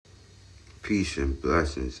Peace and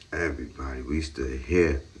blessings, everybody. We still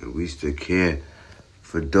here and we still care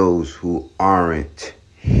for those who aren't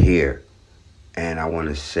here. And I want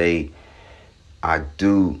to say, I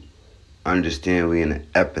do understand we're in an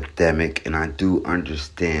epidemic, and I do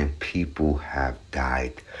understand people have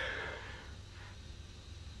died.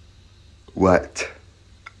 What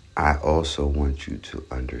I also want you to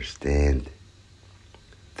understand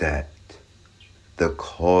that the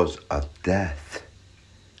cause of death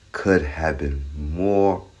could have been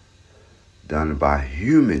more done by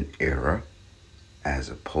human error as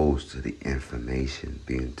opposed to the information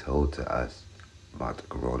being told to us about the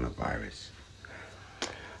coronavirus.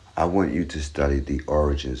 I want you to study the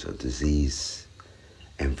origins of disease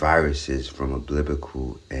and viruses from a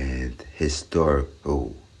biblical and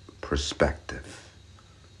historical perspective.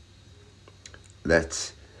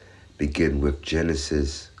 Let's begin with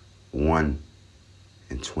Genesis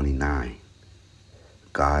 1:29.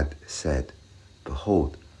 God said,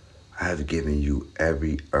 "Behold, I have given you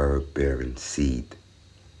every herb-bearing seed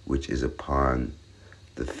which is upon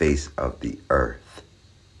the face of the earth,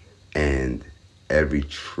 and every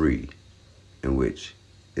tree in which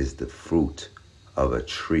is the fruit of a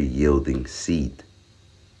tree yielding seed.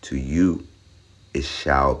 To you it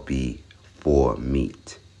shall be for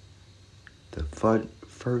meat." The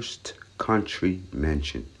first country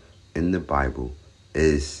mentioned in the Bible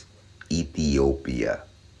is Ethiopia.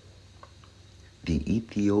 The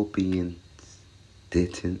Ethiopians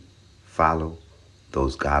didn't follow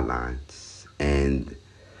those guidelines, and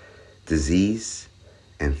disease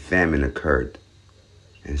and famine occurred.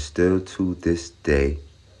 And still to this day,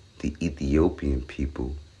 the Ethiopian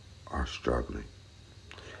people are struggling.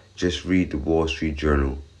 Just read the Wall Street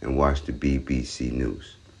Journal and watch the BBC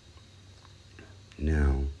News.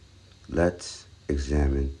 Now, let's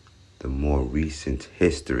examine the more recent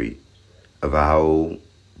history of how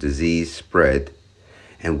disease spread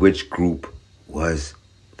and which group was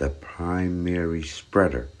the primary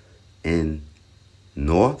spreader in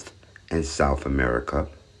North and South America,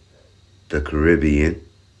 the Caribbean,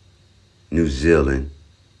 New Zealand,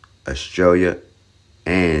 Australia,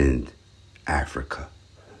 and Africa.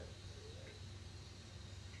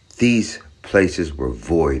 These places were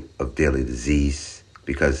void of daily disease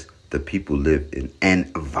because the people lived in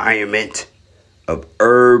an environment of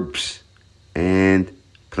herbs and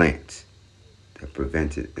plants that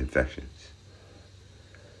prevented infections.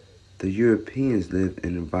 The Europeans lived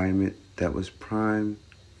in an environment that was prime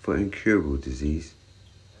for incurable disease.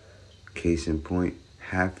 Case in point,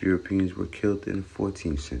 half Europeans were killed in the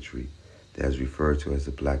 14th century. That is referred to as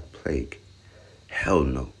the Black Plague. Hell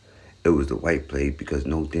no, it was the White Plague because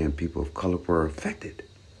no damn people of color were affected.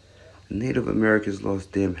 Native Americans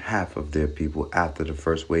lost damn half of their people after the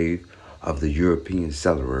first wave of the European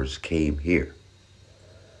settlers came here.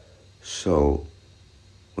 So,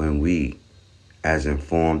 when we, as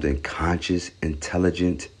informed and conscious,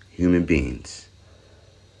 intelligent human beings,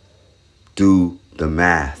 do the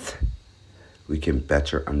math, we can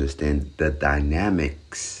better understand the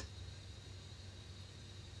dynamics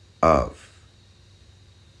of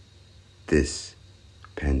this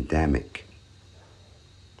pandemic.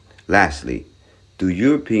 Lastly, do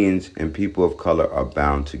Europeans and people of color are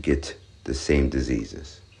bound to get the same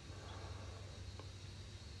diseases?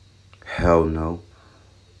 Hell no.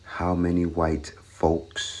 How many white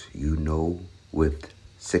folks you know with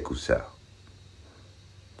sickle cell?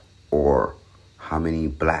 Or how many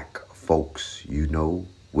black folks you know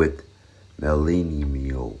with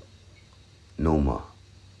melanoma,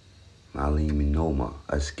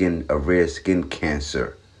 a rare skin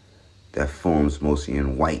cancer that forms mostly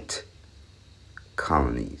in white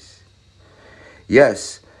colonies?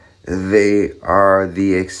 Yes, they are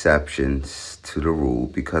the exceptions to the rule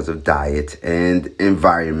because of diet and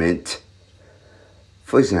environment.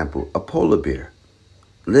 For example, a polar bear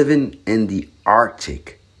living in the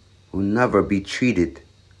Arctic will never be treated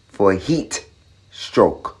for a heat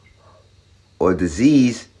stroke or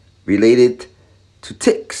disease related to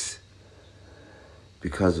ticks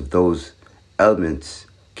because of those elements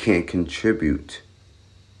can't contribute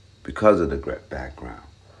because of the background.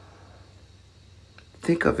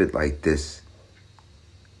 Think of it like this,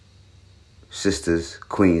 sisters,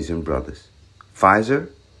 queens, and brothers. Pfizer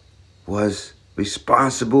was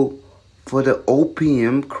responsible for the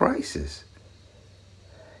opium crisis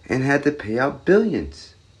and had to pay out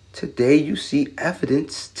billions. Today, you see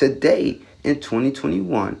evidence today in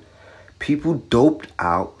 2021, people doped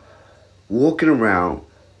out, walking around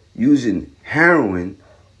using heroin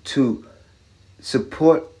to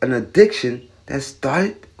support an addiction that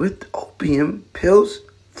started with opium pills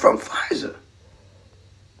from Pfizer.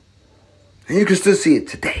 And you can still see it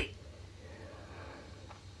today.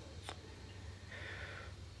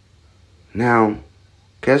 Now,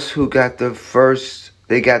 guess who got the first?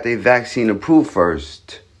 They got their vaccine approved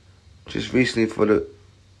first, just recently for the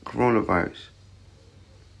coronavirus.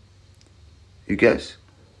 You guess?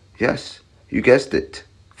 Yes, you guessed it.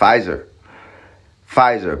 Pfizer.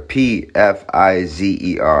 Pfizer,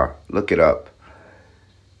 Pfizer. Look it up.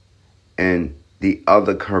 And the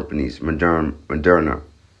other companies, Moderna.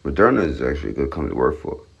 Moderna is actually a good company to work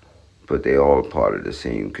for, but they all part of the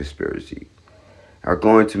same conspiracy. Are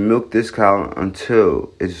going to milk this cow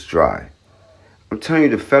until it's dry. I'm telling you,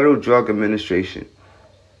 the Federal Drug Administration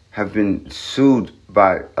have been sued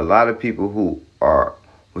by a lot of people who are,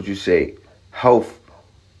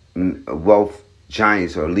 wealth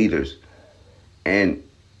giants or leaders. And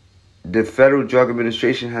the Federal Drug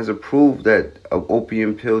Administration has approved that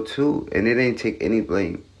opium pill too, and it ain't take any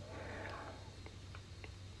blame.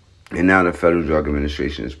 And now the Federal Drug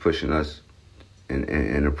Administration is pushing us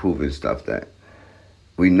and approving stuff that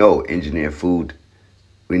we know engineer food.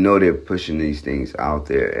 We know they're pushing these things out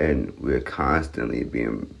there, and we're constantly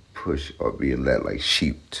being pushed or being led like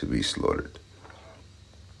sheep to be slaughtered.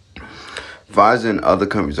 Pfizer and other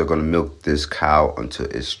companies are going to milk this cow until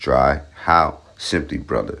it's dry. How? Simply,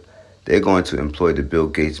 brother. They're going to employ the Bill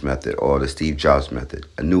Gates method or the Steve Jobs method.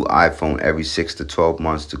 A new iPhone every 6 to 12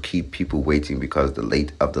 months to keep people waiting because of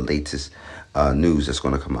the latest news that's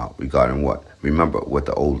going to come out regarding what? Remember what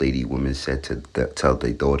the old lady women said to tell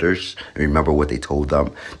their daughters? Remember what they told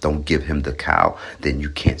them? Don't give him the cow, then you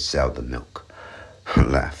can't sell the milk.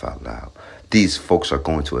 Laugh out loud. These folks are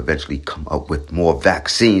going to eventually come up with more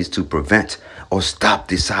vaccines to prevent or stop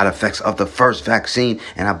the side effects of the first vaccine.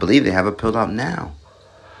 And I believe they have a pill out now.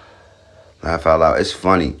 Laugh out loud. It's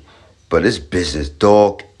funny, but it's business.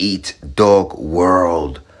 Dog eat dog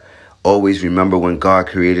world. Always remember when God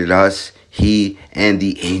created us, He and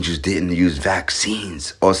the angels didn't use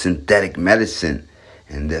vaccines or synthetic medicine.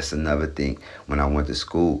 And that's another thing. When I went to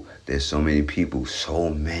school, there's so many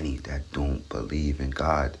that don't believe in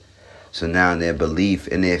God. So now their belief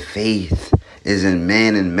and their faith is in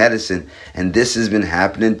man and medicine. And this has been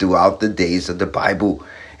happening throughout the days of the Bible.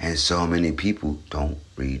 And so many people don't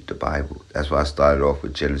read the Bible. That's why I started off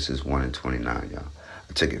with Genesis 1:29, y'all.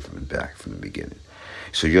 I took it from the beginning.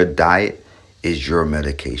 So your diet is your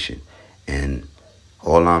medication. And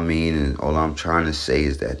all I'm trying to say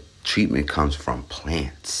is that treatment comes from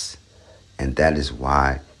plants. And that is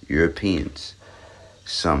why Europeans,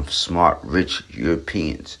 some smart, rich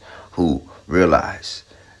Europeans who realize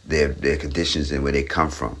their conditions and where they come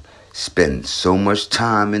from, spend so much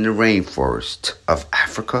time in the rainforest of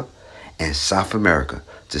Africa and South America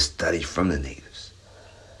to study from the natives.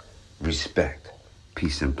 Respect,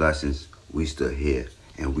 peace and blessings. We still here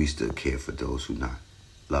and we still care for those who not.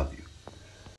 Love you.